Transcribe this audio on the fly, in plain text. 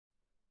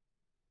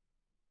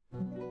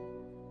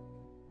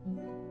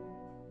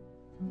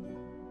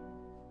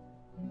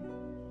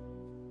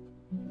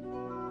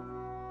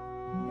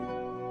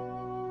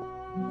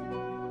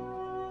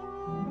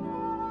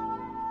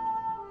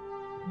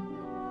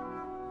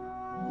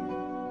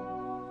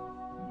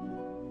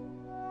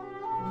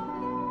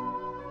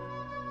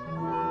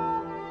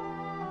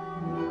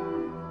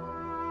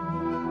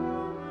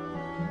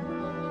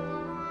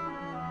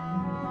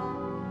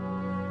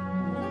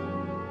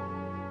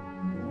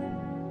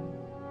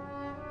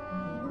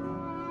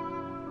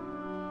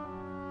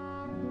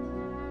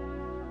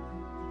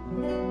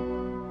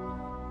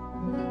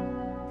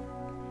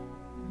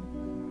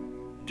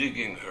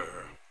Digging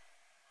Her,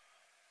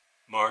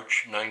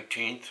 March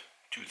 19th,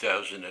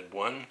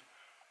 2001,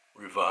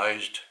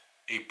 revised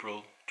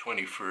April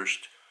 21st,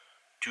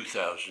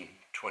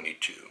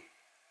 2022.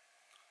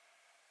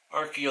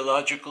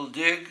 Archaeological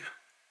dig?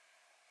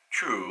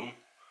 True,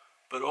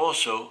 but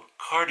also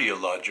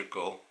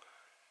cardiological,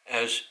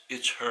 as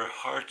it's her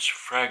heart's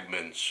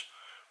fragments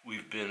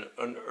we've been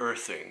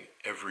unearthing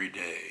every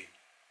day.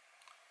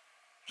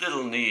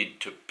 Little need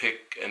to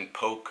pick and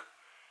poke,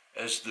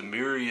 as the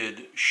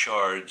myriad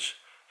shards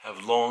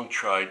have long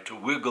tried to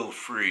wiggle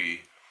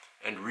free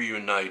and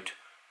reunite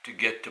to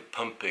get to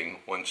pumping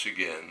once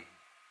again.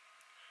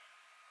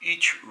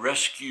 Each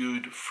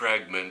rescued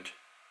fragment,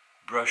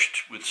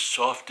 brushed with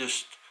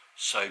softest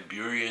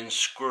Siberian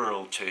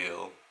squirrel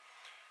tail,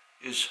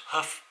 is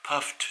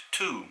huff-puffed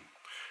too,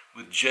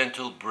 with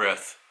gentle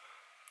breath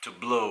to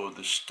blow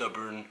the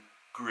stubborn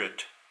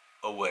grit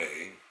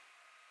away.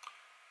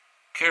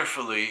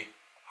 Carefully,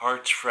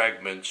 heart's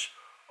fragments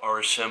are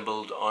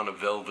assembled on a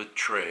velvet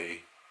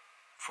tray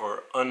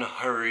for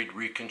unhurried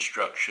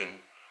reconstruction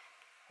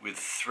with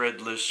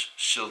threadless,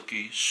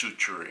 silky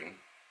suturing.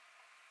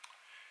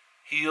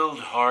 Healed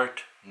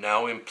heart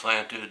now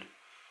implanted,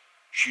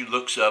 she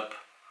looks up,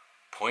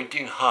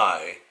 pointing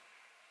high,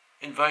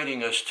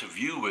 inviting us to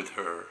view with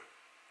her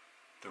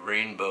the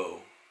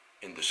rainbow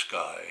in the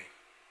sky.